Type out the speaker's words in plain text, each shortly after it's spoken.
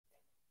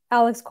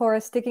Alex Cora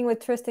sticking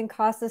with Triston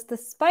Casas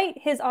despite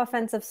his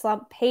offensive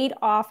slump paid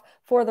off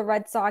for the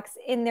Red Sox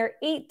in their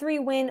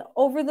 8-3 win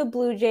over the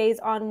Blue Jays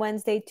on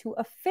Wednesday to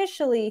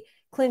officially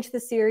clinch the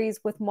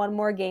series with one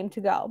more game to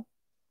go.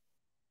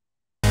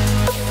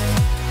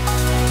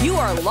 You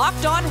are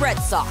Locked On Red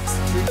Sox,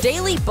 your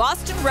daily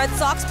Boston Red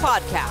Sox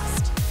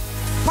podcast.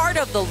 Part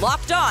of the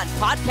Locked On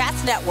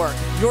Podcast Network,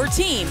 your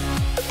team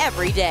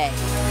every day.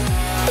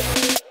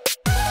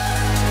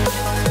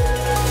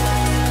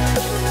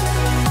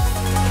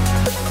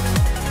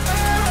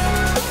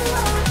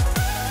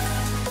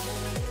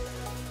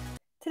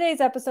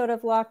 Today's episode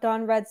of Locked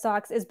On Red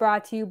Sox is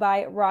brought to you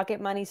by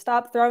Rocket Money.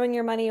 Stop throwing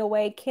your money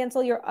away,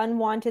 cancel your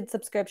unwanted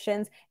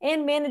subscriptions,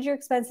 and manage your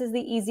expenses the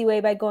easy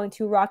way by going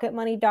to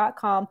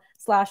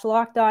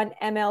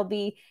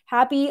rocketmoney.com/LockedOnMLB.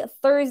 Happy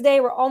Thursday.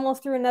 We're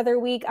almost through another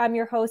week. I'm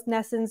your host,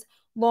 NESN's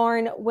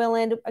Lauren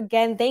Willand.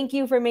 Again, thank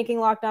you for making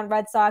Locked On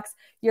Red Sox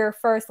your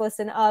first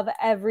listen of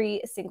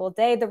every single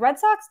day. The Red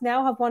Sox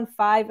now have won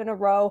 5 in a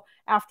row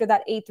after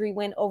that 8-3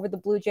 win over the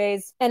Blue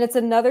Jays. And it's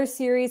another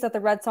series that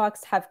the Red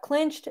Sox have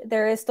clinched.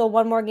 There is still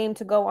one more game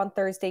to go on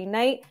Thursday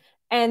night.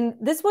 And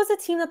this was a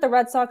team that the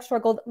Red Sox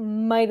struggled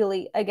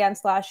mightily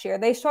against last year.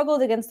 They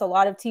struggled against a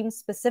lot of teams,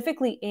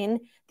 specifically in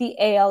the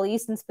AL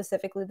East and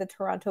specifically the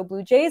Toronto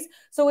Blue Jays.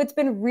 So it's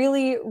been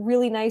really,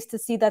 really nice to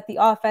see that the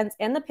offense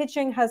and the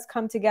pitching has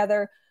come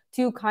together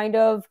to kind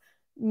of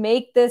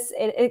make this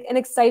an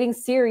exciting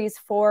series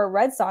for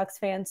Red Sox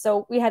fans.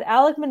 So we had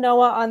Alek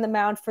Manoah on the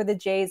mound for the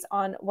Jays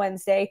on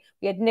Wednesday.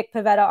 We had Nick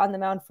Pivetta on the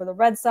mound for the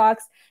Red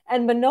Sox.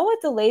 And Manoah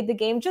delayed the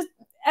game just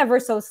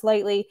ever so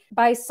slightly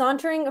by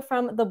sauntering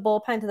from the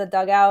bullpen to the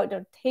dugout,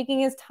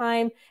 taking his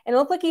time. And it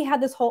looked like he had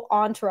this whole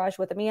entourage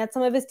with him. He had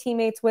some of his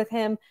teammates with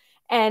him.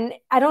 And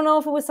I don't know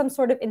if it was some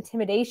sort of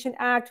intimidation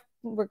act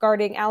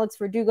regarding Alex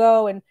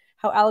Verdugo and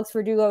how Alex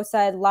Verdugo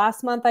said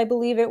last month, I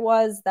believe it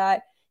was,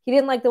 that he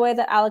didn't like the way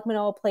that Alek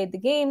Manoah played the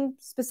game,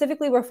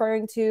 specifically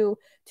referring to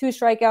 2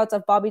 strikeouts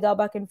of Bobby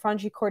Dalbec and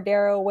Franchi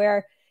Cordero,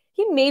 where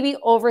he maybe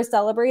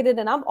over-celebrated,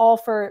 and I'm all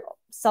for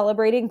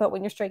celebrating, but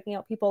when you're striking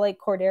out people like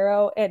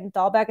Cordero and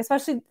Dalbec,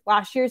 especially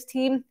last year's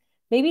team,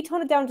 maybe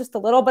tone it down just a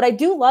little. But I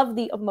do love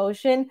the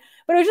emotion,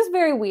 but it was just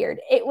very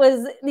weird. It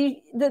was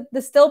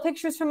the still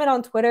pictures from it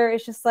on Twitter.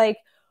 It's just like,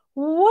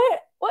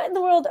 what in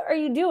the world are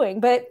you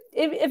doing? But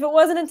if it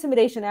was an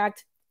intimidation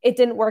act, it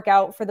didn't work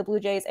out for the Blue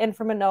Jays and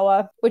for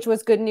Manoah, which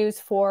was good news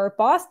for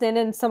Boston.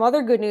 And some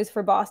other good news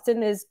for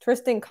Boston is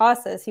Triston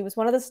Casas. He was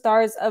one of the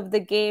stars of the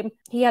game.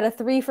 He had a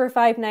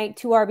 3-for-5 night,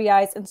 2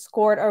 RBIs, and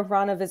scored a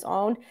run of his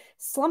own.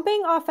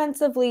 Slumping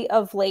offensively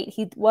of late,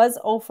 he was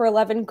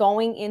 0-for-11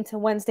 going into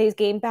Wednesday's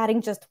game,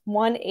 batting just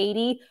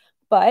 180.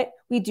 But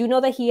we do know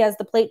that he has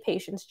the plate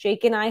patience.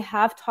 Jake and I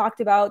have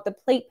talked about the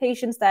plate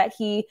patience that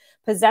he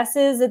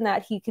possesses and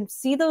that he can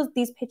see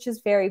these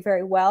pitches very,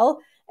 very well,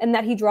 and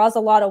that he draws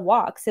a lot of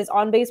walks. His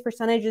on-base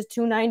percentage is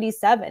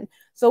 .297.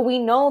 So we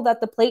know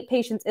that the plate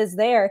patience is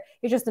there.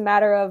 It's just a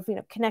matter of,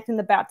 connecting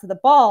the bat to the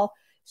ball,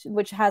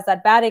 which has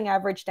that batting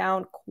average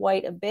down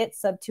quite a bit,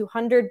 sub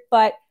 200.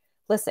 But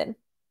listen,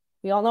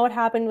 we all know what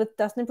happened with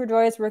Dustin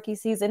Pedroia's rookie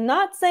season.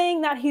 Not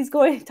saying that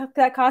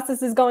that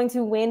Casas is going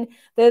to win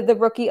the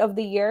rookie of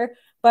the year,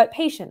 but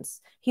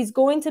patience. He's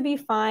going to be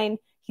fine.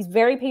 He's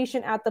very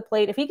patient at the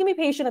plate. If he can be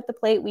patient at the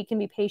plate, we can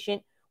be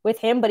patient with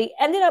him, but he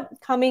ended up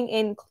coming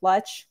in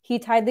clutch. He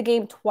tied the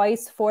game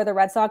twice for the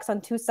Red Sox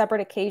on 2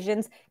 separate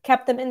occasions,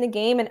 kept them in the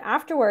game, and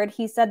afterward,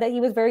 he said that he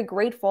was very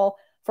grateful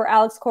for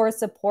Alex Cora's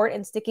support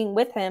and sticking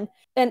with him,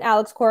 and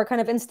Alex Cora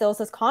kind of instills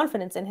his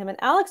confidence in him. And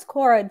Alex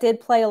Cora did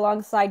play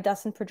alongside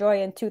Dustin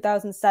Pedroia in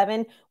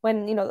 2007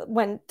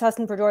 when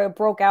Dustin Pedroia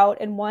broke out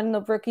and won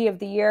the Rookie of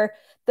the Year.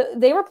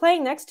 They were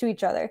playing next to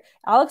each other.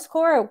 Alex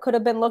Cora could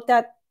have been looked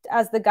at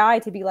as the guy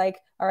to be like,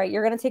 all right,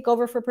 you're going to take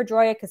over for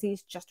Pedroia because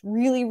he's just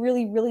really,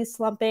 really, really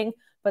slumping.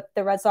 But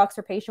the Red Sox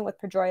are patient with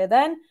Pedroia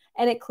then,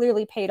 and it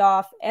clearly paid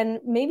off. And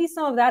maybe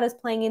some of that is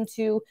playing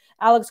into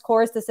Alex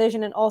Cora's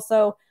decision. And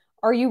also,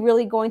 are you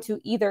really going to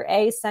either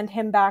A, send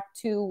him back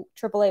to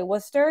AAA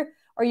Worcester?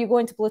 Are you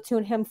going to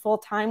platoon him full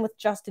time with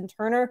Justin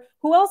Turner?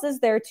 Who else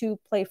is there to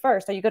play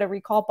first? Are you going to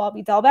recall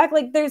Bobby Dalbec?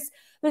 Like there's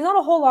not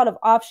a whole lot of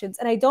options.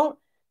 And I don't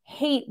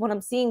hate what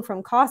I'm seeing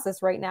from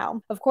Casas right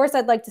now. Of course,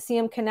 I'd like to see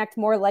him connect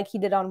more like he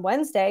did on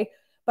Wednesday,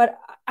 but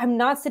I'm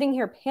not sitting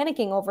here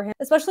panicking over him,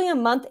 especially a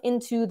month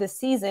into the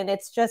season.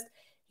 It's just,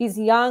 he's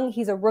young,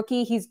 he's a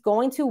rookie, he's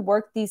going to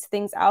work these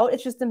things out.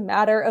 It's just a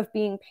matter of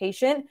being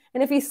patient.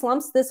 And if he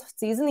slumps this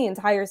season, the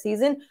entire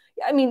season,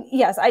 I mean,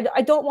 yes,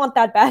 I don't want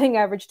that batting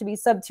average to be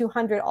sub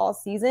 200 all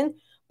season,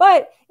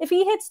 but if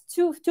he hits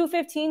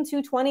 215,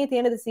 220 at the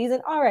end of the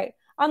season, all right,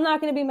 I'm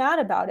not going to be mad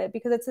about it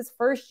because it's his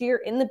first year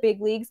in the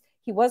big leagues.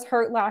 He was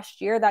hurt last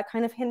year. That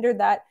kind of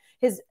hindered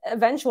his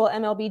eventual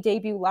MLB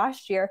debut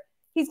last year.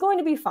 He's going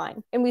to be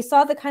fine. And we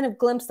saw the kind of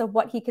glimpse of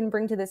what he can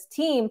bring to this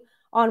team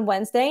on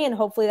Wednesday, and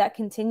hopefully that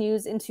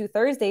continues into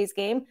Thursday's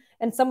game.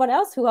 And someone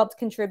else who helped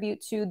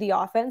contribute to the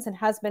offense and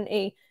has been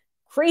a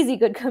crazy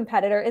good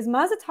competitor is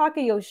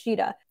Masataka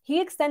Yoshida.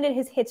 He extended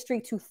his hit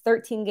streak to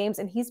 13 games,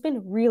 and he's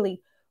been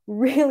really,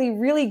 really,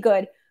 really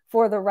good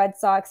for the Red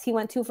Sox. He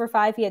went 2 for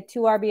 5. He had 2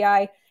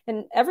 RBI,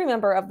 and every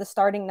member of the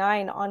starting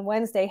 9 on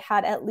Wednesday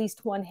had at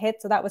least 1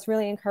 hit. So that was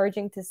really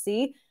encouraging to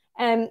see.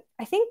 And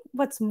I think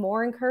what's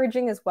more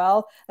encouraging as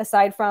well,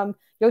 aside from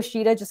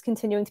Yoshida just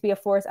continuing to be a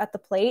force at the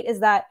plate, is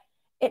that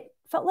it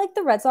felt like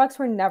the Red Sox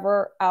were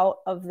never out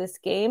of this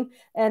game.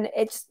 And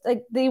it's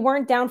like they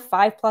weren't down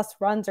 5+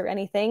 runs or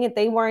anything.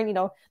 They weren't,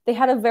 they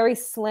had a very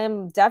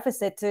slim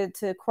deficit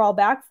to crawl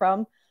back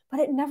from, but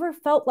it never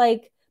felt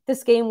like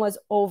this game was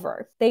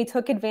over. They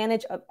took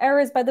advantage of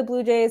errors by the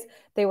Blue Jays.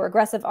 They were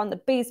aggressive on the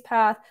base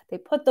path. They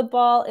put the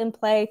ball in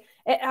play.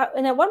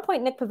 And at one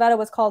point, Nick Pivetta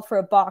was called for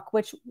a balk,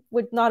 which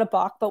would not a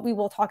balk, but we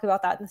will talk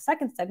about that in the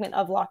second segment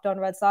of Locked On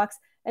Red Sox.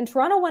 And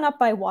Toronto went up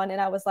by 1,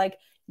 and I was like,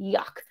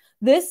 yuck.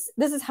 This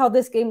is how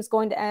this game is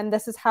going to end.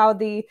 This is how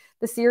the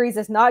series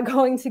is not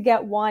going to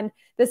get won.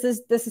 This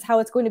is how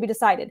it's going to be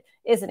decided,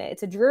 isn't it?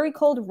 It's a dreary,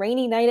 cold,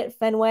 rainy night at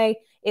Fenway.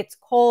 It's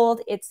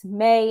cold. It's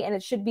May, and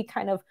it should be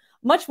kind of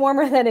much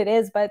warmer than it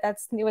is, but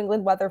that's New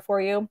England weather for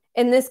you.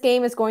 And this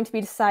game is going to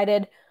be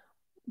decided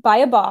by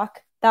a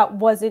balk. That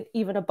wasn't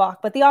even a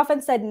balk, but the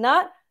offense said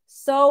not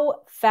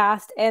so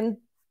fast, and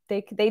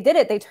they did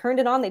it. They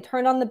turned it on. They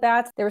turned on the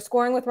bats. They were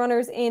scoring with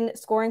runners in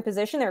scoring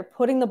position. They were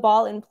putting the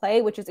ball in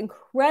play, which is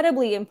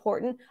incredibly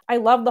important. I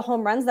love the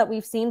home runs that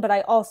we've seen, but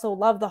I also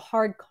love the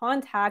hard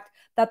contact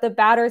that the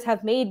batters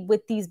have made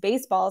with these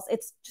baseballs.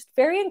 It's just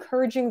very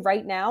encouraging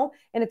right now,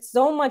 and it's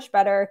so much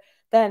better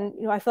than,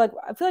 I feel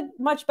like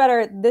much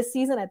better this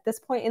season at this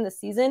point in the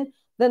season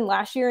than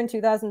last year in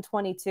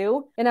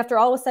 2022. And after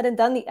all was said and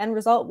done, the end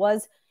result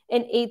was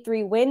an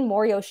 8-3 win,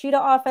 more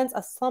Yoshida offense,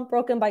 a slump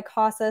broken by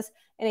Casas,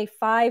 and a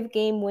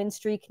 5-game win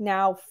streak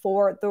now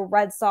for the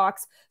Red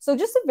Sox. So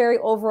just a very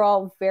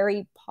overall,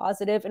 very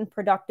positive and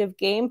productive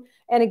game.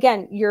 And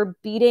again, you're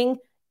beating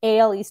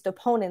AL East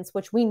opponents,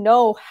 which we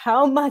know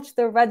how much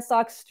the Red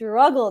Sox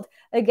struggled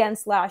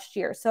against last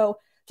year. So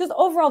just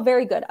overall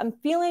very good. I'm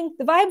feeling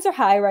the vibes are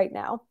high right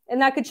now,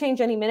 and that could change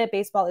any minute.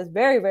 Baseball is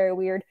very, very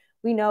weird.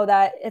 We know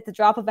that at the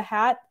drop of a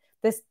hat,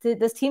 this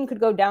team could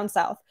go down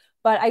south.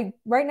 But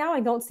right now, I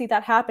don't see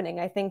that happening.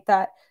 I think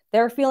that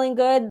they're feeling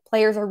good.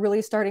 Players are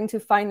really starting to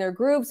find their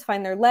grooves,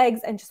 find their legs,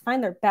 and just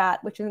find their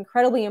bat, which is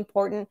incredibly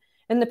important.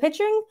 And the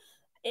pitching,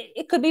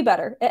 it could be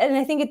better. And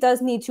I think it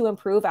does need to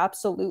improve,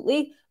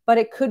 absolutely, but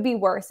it could be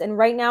worse. And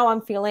right now,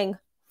 I'm feeling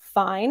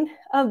fine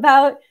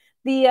about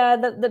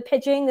the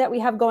pitching that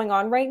we have going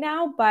on right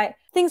now, but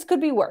things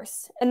could be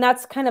worse. And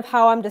that's kind of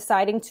how I'm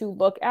deciding to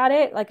look at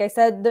it. Like I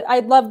said,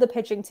 I'd love the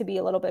pitching to be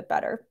a little bit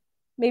better.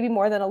 Maybe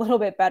more than a little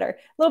bit better,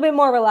 a little bit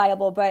more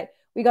reliable, but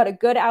we got a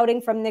good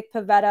outing from Nick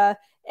Pivetta,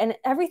 and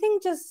everything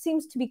just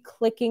seems to be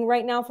clicking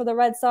right now for the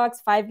Red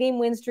Sox. 5-game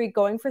win streak,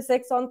 going for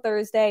 6 on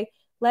Thursday.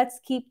 Let's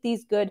keep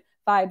these good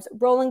vibes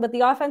rolling. But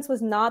the offense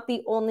was not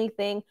the only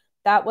thing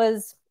that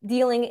was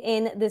dealing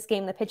in this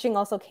game. The pitching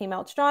also came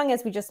out strong,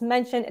 as we just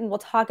mentioned, and we'll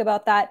talk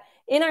about that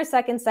in our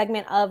second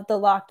segment of the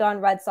Locked On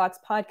Red Sox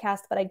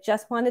podcast. But I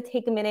just want to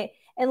take a minute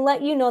and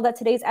let you know that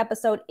today's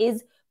episode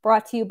is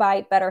brought to you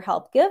by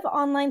BetterHelp. Give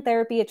online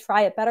therapy a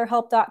try at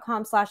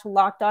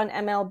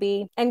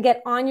betterhelp.com/lockedonmlb and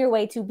get on your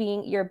way to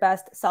being your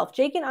best self.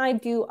 Jake and I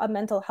do a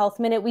mental health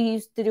minute. We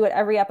used to do it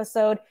every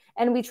episode,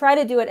 and we try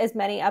to do it as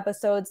many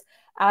episodes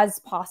as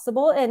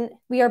possible. And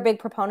we are big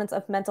proponents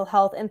of mental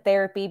health and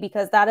therapy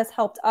because that has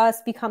helped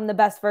us become the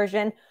best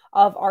version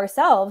of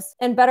ourselves.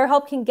 And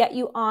BetterHelp can get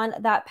you on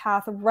that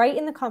path right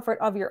in the comfort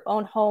of your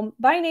own home.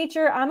 By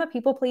nature, I'm a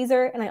people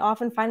pleaser, and I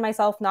often find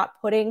myself not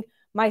putting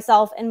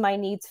myself and my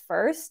needs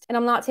first. And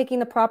I'm not taking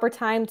the proper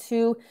time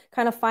to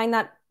kind of find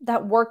that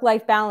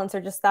work-life balance,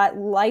 or just that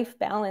life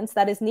balance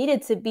that is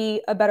needed to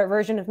be a better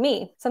version of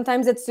me.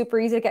 Sometimes it's super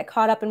easy to get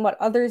caught up in what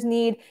others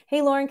need.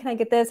 Hey, Lauren, can I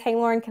get this? Hey,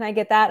 Lauren, can I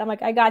get that? I'm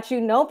like, I got you,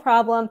 no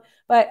problem.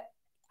 But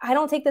I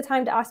don't take the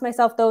time to ask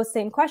myself those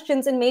same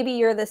questions. And maybe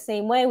you're the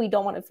same way. We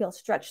don't want to feel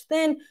stretched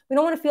thin. We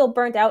don't want to feel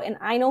burnt out. And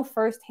I know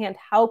firsthand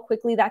how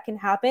quickly that can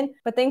happen.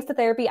 But thanks to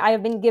therapy, I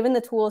have been given the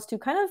tools to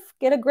kind of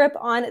get a grip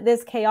on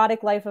this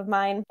chaotic life of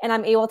mine. And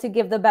I'm able to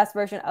give the best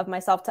version of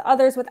myself to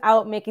others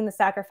without making the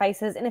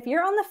sacrifices. And if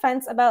you're on the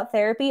fence about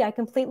therapy, I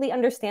completely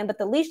understand. But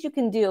the least you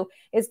can do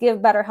is give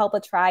BetterHelp a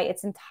try.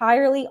 It's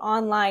entirely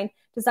online,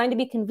 designed to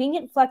be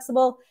convenient,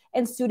 flexible,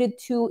 and suited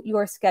to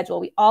your schedule.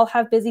 We all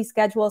have busy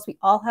schedules. We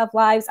all have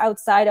lives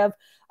outside of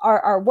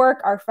our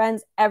work, our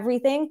friends,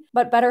 everything.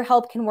 But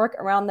BetterHelp can work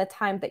around the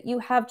time that you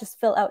have. Just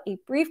fill out a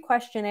brief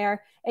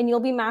questionnaire and you'll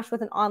be matched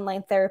with an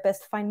online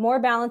therapist. Find more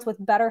balance with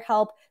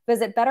BetterHelp.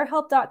 Visit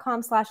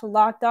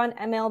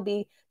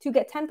betterhelp.com/lockedonmlb to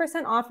get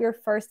 10% off your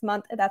first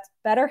month. That's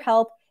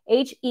BetterHelp,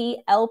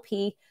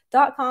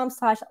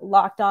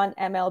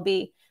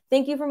 HELP.com/lockedonmlb.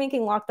 Thank you for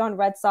making Locked On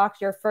Red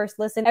Sox your first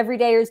listen.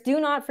 Everydayers,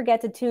 do not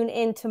forget to tune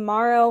in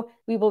tomorrow.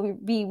 We will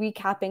be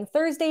recapping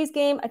Thursday's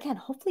game. Again,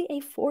 hopefully a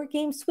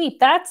 4-game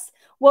sweep. That's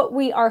what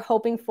we are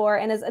hoping for.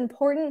 And as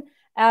important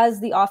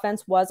as the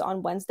offense was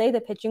on Wednesday, the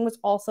pitching was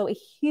also a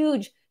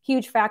huge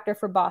huge factor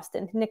for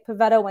Boston. Nick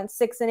Pivetta went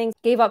 6 innings,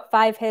 gave up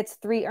 5 hits,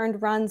 3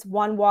 earned runs,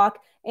 1 walk,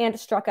 and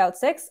struck out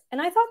 6.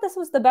 And I thought this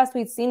was the best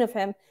we'd seen of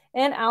him.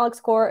 And Alex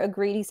Cora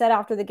agreed. He said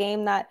after the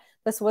game that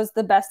this was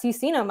the best he's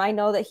seen him. I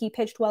know that he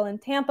pitched well in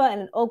Tampa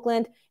and in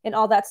Oakland and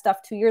all that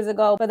stuff 2 years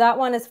ago. But that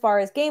one, as far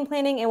as game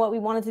planning and what we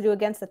wanted to do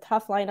against the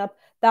tough lineup,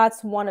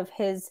 that's one of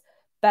his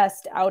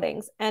best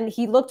outings. And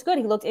he looked good.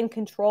 He looked in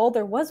control.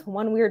 There was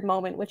one weird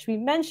moment, which we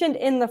mentioned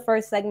in the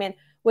first segment,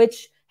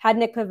 which had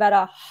Nick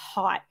Pivetta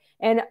hot,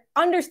 and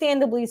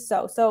understandably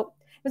so. So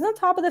it was on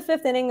top of the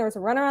 5th inning. There was a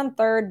runner on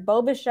third,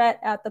 Bo Bichette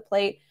at the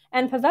plate,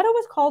 and Pivetta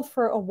was called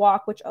for a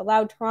walk, which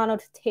allowed Toronto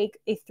to take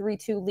a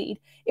 3-2 lead.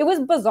 It was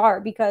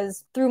bizarre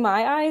because, through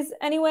my eyes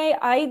anyway,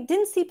 I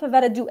didn't see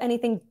Pivetta do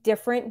anything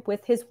different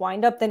with his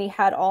windup than he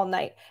had all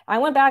night. I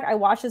went back, I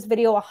watched this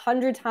video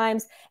 100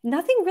 times.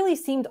 Nothing really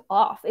seemed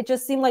off. It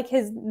just seemed like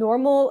his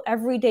normal,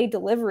 everyday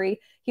delivery.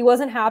 He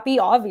wasn't happy.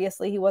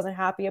 Obviously, he wasn't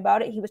happy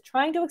about it. He was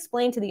trying to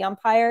explain to the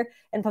umpire,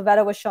 and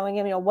Pivetta was showing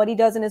him, what he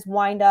does in his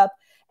windup.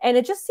 And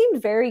it just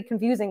seemed very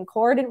confusing.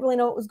 Cora didn't really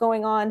know what was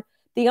going on.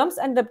 The umps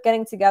ended up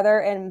getting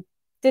together and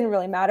didn't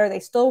really matter. They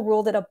still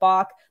ruled it a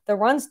balk. The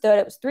run stood.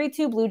 It was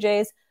 3-2 Blue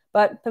Jays,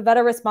 but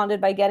Pivetta responded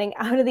by getting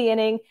out of the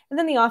inning, and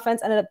then the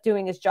offense ended up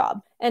doing his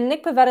job. And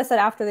Nick Pivetta said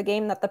after the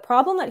game that the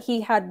problem that he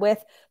had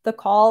with the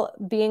call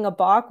being a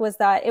balk was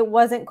that it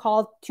wasn't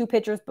called 2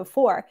 pitchers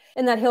before,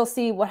 and that he'll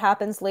see what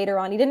happens later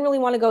on. He didn't really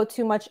want to go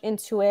too much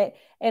into it,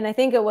 and I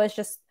think it was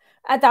just,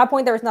 at that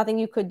point, there was nothing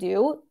you could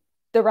do.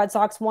 The Red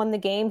Sox won the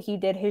game. He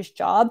did his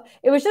job.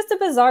 It was just a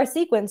bizarre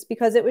sequence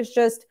because it was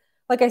just,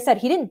 like I said,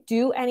 he didn't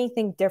do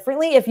anything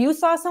differently. If you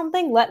saw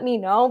something, let me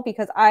know,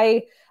 because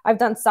I've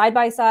done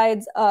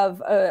side-by-sides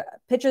of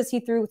pitches he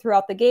threw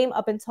throughout the game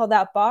up until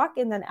that balk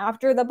and then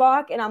after the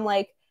balk, and I'm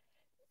like,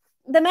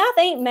 the math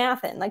ain't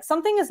mathin'. Like,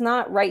 something is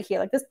not right here.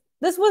 Like,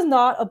 this was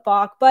not a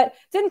balk, but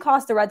didn't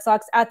cost the Red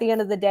Sox at the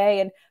end of the day,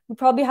 and we're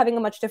probably having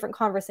a much different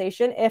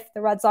conversation if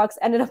the Red Sox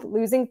ended up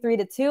losing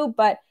 3-2,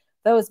 but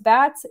those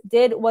bats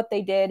did what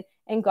they did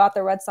and got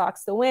the Red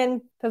Sox the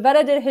win.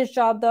 Pivetta did his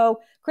job, though.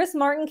 Chris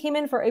Martin came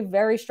in for a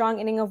very strong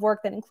inning of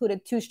work that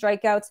included 2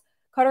 strikeouts.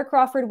 Kutter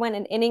Crawford went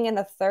an inning in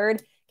the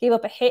 3rd, gave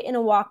up a hit and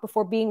a walk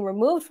before being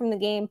removed from the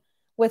game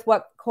with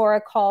what Cora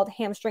called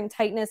hamstring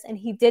tightness. And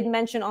he did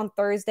mention on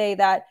Thursday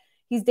that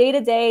he's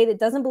day-to-day, that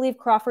doesn't believe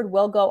Crawford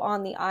will go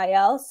on the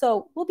IL.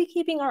 So we'll be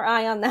keeping our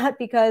eye on that,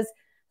 because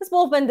this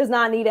bullpen does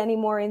not need any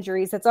more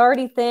injuries. It's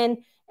already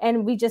thin,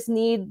 and we just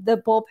need the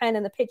bullpen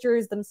and the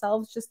pitchers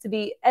themselves just to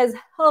be as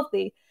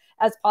healthy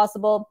as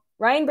possible.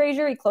 Ryan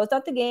Brazier, he closed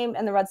out the game,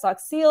 and the Red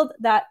Sox sealed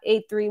that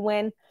 8-3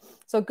 win.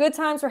 So good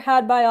times were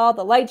had by all.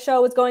 The light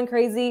show was going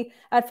crazy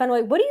at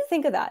Fenway. What do you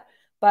think of that,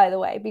 by the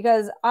way?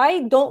 Because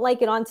I don't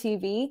like it on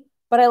TV,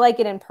 but I like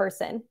it in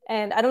person.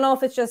 And I don't know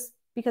if it's just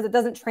because it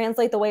doesn't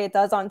translate the way it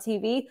does on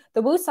TV.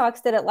 The Blue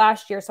Sox did it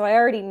last year, so I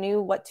already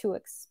knew what to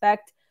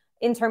expect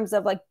in terms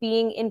of like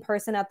being in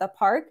person at the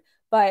park.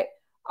 But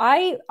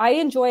I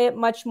enjoy it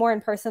much more in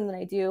person than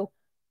I do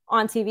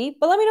on TV.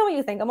 But let me know what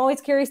you think. I'm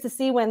always curious to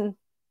see when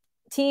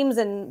teams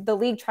and the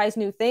league tries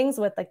new things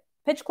with like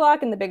pitch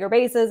clock and the bigger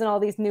bases and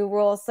all these new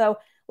rules. So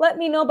let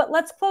me know. But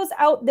let's close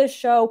out this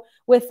show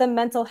with the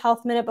mental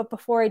health minute. But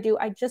before I do,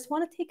 I just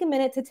want to take a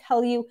minute to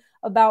tell you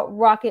about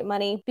Rocket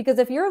Money, because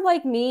if you're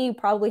like me, you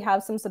probably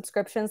have some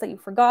subscriptions that you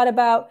forgot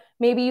about.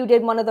 Maybe you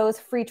did one of those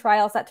free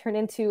trials that turned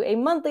into a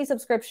monthly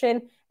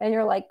subscription and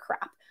you're like,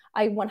 crap,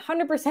 I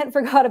 100%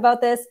 forgot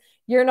about this.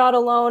 You're not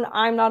alone.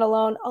 I'm not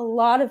alone. A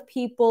lot of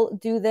people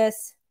do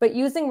this, but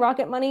using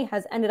Rocket Money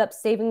has ended up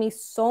saving me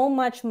so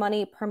much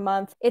money per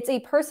month. It's a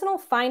personal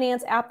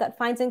finance app that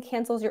finds and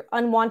cancels your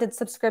unwanted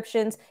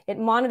subscriptions. It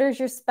monitors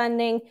your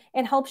spending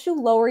and helps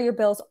you lower your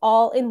bills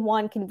all in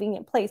one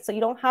convenient place. So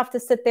you don't have to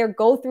sit there,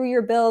 go through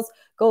your bills,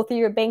 go through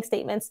your bank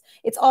statements.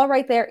 It's all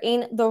right there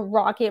in the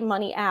Rocket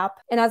Money app.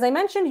 And as I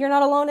mentioned, you're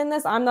not alone in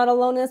this. I'm not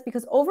alone in this,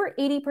 because over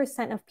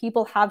 80% of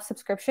people have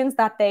subscriptions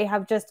that they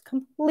have just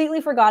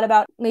completely forgot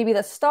about. Maybe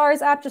the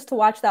Stars app just to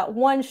watch that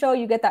one show.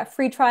 You get that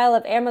free trial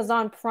of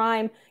Amazon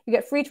Prime. You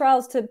get free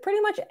trials to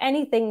pretty much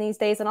anything these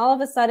days. And all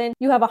of a sudden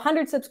you have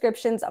 100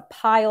 subscriptions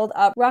piled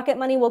up. Rocket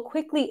Money will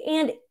quickly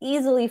and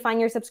easily find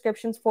your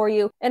subscriptions for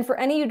you. And for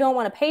any you don't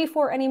want to pay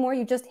for anymore,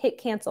 you just hit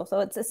cancel. So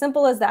it's as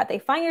simple as that. They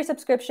find your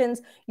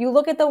subscriptions. You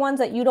look at the ones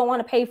that you don't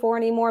want to pay for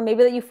anymore,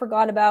 maybe that you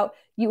forgot about,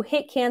 you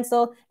hit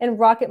cancel, and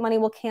Rocket Money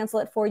will cancel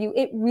it for you.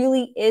 It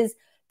really is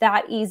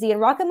that easy.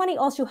 And Rocket Money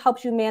also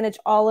helps you manage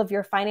all of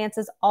your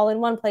finances all in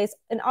one place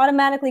and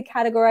automatically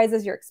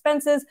categorizes your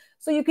expenses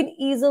so you can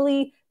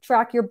easily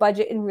track your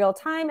budget in real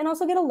time and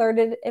also get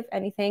alerted if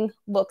anything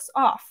looks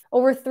off.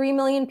 Over 3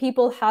 million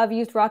people have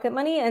used Rocket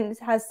Money and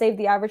has saved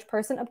the average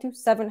person up to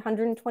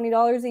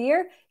 $720 a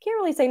year. Can't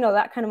really say no to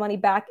that kind of money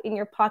back in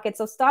your pocket.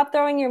 So stop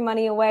throwing your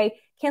money away,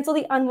 cancel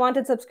the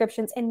unwanted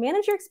subscriptions, and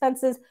manage your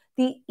expenses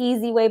the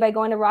easy way by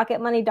going to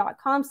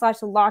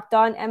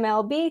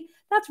rocketmoney.com/lockedonmlb.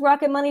 That's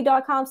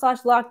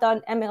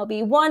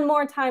rocketmoney.com/lockedonmlb. One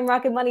more time,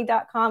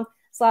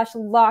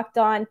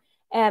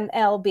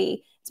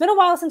 rocketmoney.com/lockedonmlb. It's been a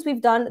while since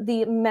we've done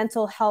the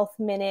mental health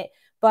minute,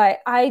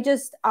 But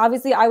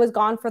obviously I was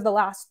gone for the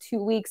last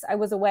 2 weeks. I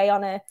was away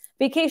on a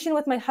vacation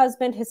with my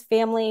husband, his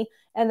family,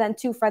 and then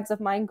 2 friends of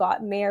mine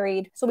got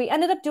married. So we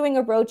ended up doing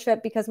a road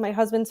trip because my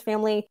husband's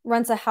family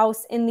rents a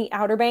house in the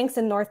Outer Banks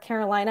in North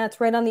Carolina. It's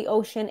right on the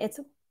ocean. It's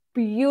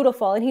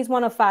beautiful. And he's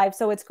one of 5.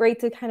 So it's great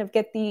to kind of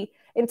get the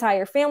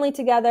entire family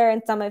together,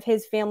 and some of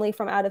his family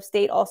from out of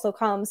state also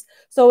comes.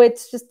 So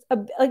it's just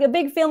a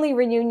big family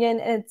reunion.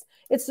 And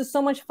it's just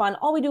so much fun.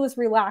 All we do is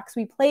relax.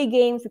 We play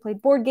games. We play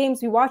board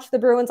games. We watch the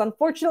Bruins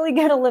unfortunately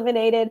get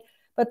eliminated.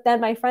 But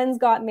then my friends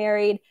got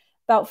married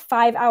about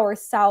 5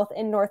 hours south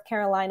in North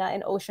Carolina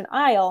in Ocean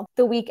Isle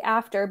the week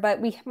after.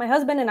 But my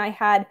husband and I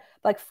had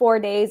like 4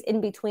 days in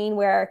between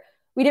where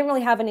we didn't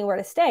really have anywhere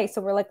to stay.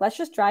 So we're like, let's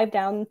just drive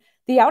down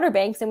the Outer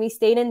Banks. And we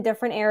stayed in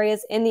different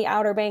areas in the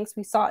Outer Banks.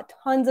 We saw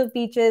tons of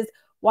beaches,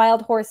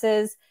 wild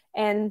horses,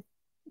 and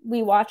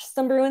we watched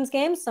some Bruins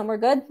games. Some were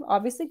good.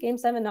 Obviously, Game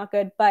 7, not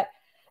good. But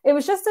it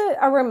was just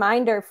a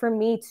reminder for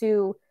me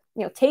to,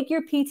 take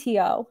your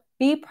PTO,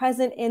 be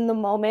present in the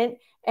moment,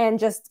 and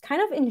just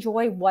kind of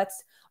enjoy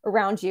what's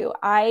around you.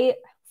 I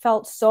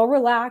felt so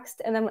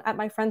relaxed. And then at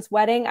my friend's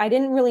wedding, I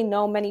didn't really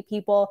know many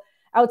people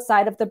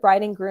outside of the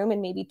bride and groom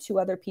and maybe 2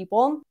 other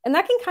people. And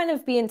that can kind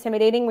of be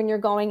intimidating when you're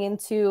going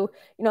into,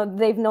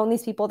 they've known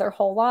these people their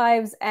whole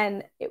lives.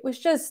 And it was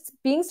just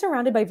being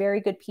surrounded by very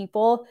good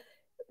people.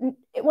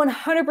 It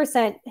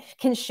 100%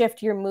 can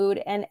shift your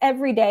mood. And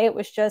every day it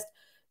was just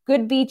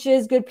good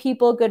beaches, good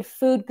people, good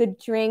food, good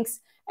drinks.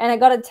 And I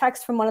got a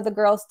text from one of the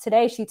girls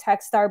today. She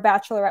texted our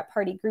bachelorette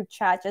party group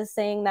chat just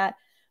saying that,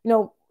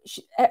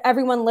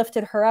 everyone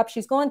lifted her up.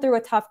 She's going through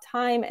a tough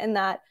time, and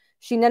that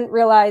she didn't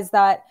realize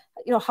that,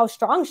 how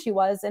strong she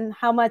was and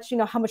how much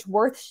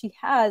worth she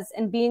has.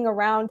 And being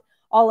around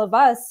all of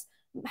us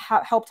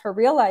helped her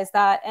realize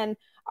that. And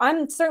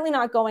I'm certainly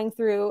not going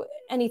through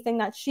anything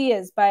that she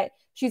is, but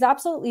she's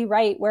absolutely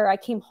right, where I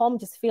came home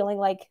just feeling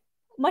like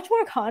much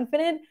more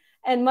confident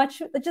and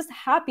much just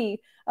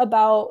happy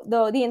about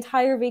the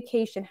entire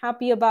vacation,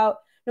 happy about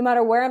no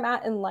matter where I'm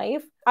at in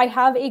life, I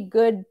have a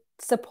good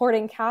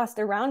supporting cast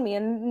around me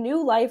and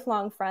new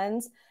lifelong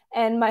friends.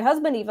 And my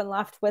husband even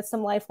left with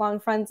some lifelong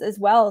friends as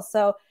well.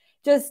 So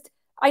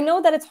I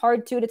know that it's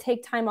hard to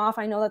take time off.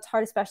 I know that's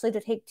hard, especially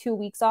to take 2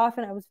 weeks off.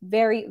 And I was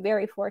very,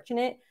 very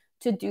fortunate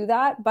to do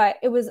that. But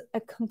it was a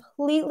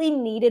completely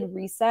needed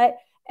reset.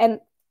 And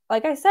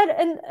like I said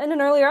in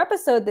an earlier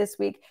episode this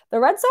week, the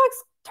Red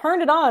Sox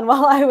turned it on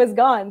while I was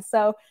gone.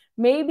 So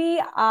maybe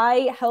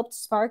I helped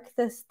spark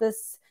this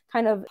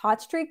kind of hot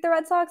streak the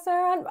Red Sox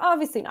are on.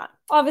 Obviously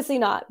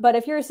not. But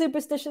if you're a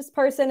superstitious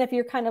person, if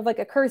you're kind of like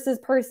a curses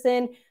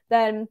person,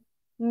 then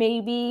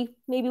maybe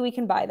we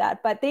can buy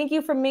that. But thank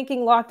you for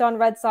making Locked On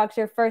Red Sox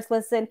your first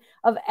listen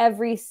of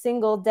every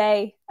single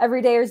day.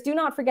 Everydayers, do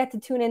not forget to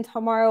tune in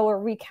tomorrow or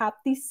recap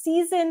the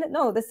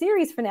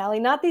series finale,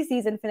 not the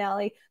season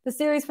finale, the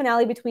series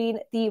finale between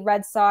the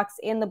Red Sox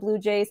and the Blue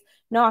Jays.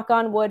 Knock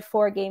on wood,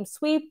 4-game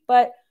sweep,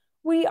 but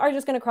we are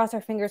just going to cross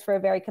our fingers for a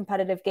very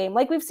competitive game.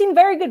 Like we've seen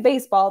very good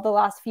baseball the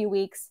last few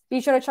weeks. Be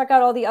sure to check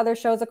out all the other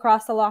shows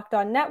across the Locked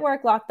On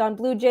Network: Locked On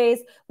Blue Jays,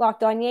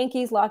 Locked On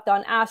Yankees, Locked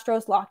On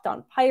Astros, Locked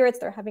On Pirates.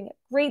 They're having a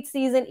great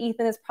season.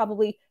 Ethan is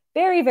probably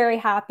very, very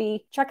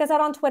happy. Check us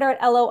out on Twitter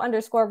at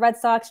LO_Red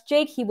Sox.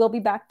 Jake, he will be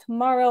back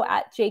tomorrow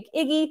at Jake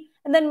Iggy.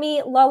 And then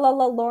me,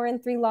 Lauren,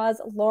 3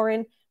 Laws,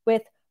 Lauren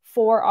with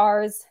 4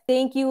 R's.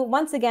 Thank you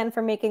once again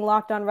for making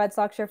Locked On Red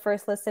Sox your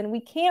first listen. We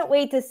can't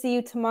wait to see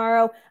you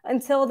tomorrow.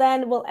 Until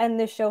then, we'll end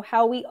this show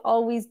how we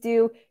always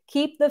do.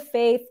 Keep the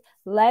faith.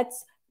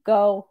 Let's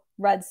go,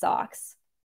 Red Sox.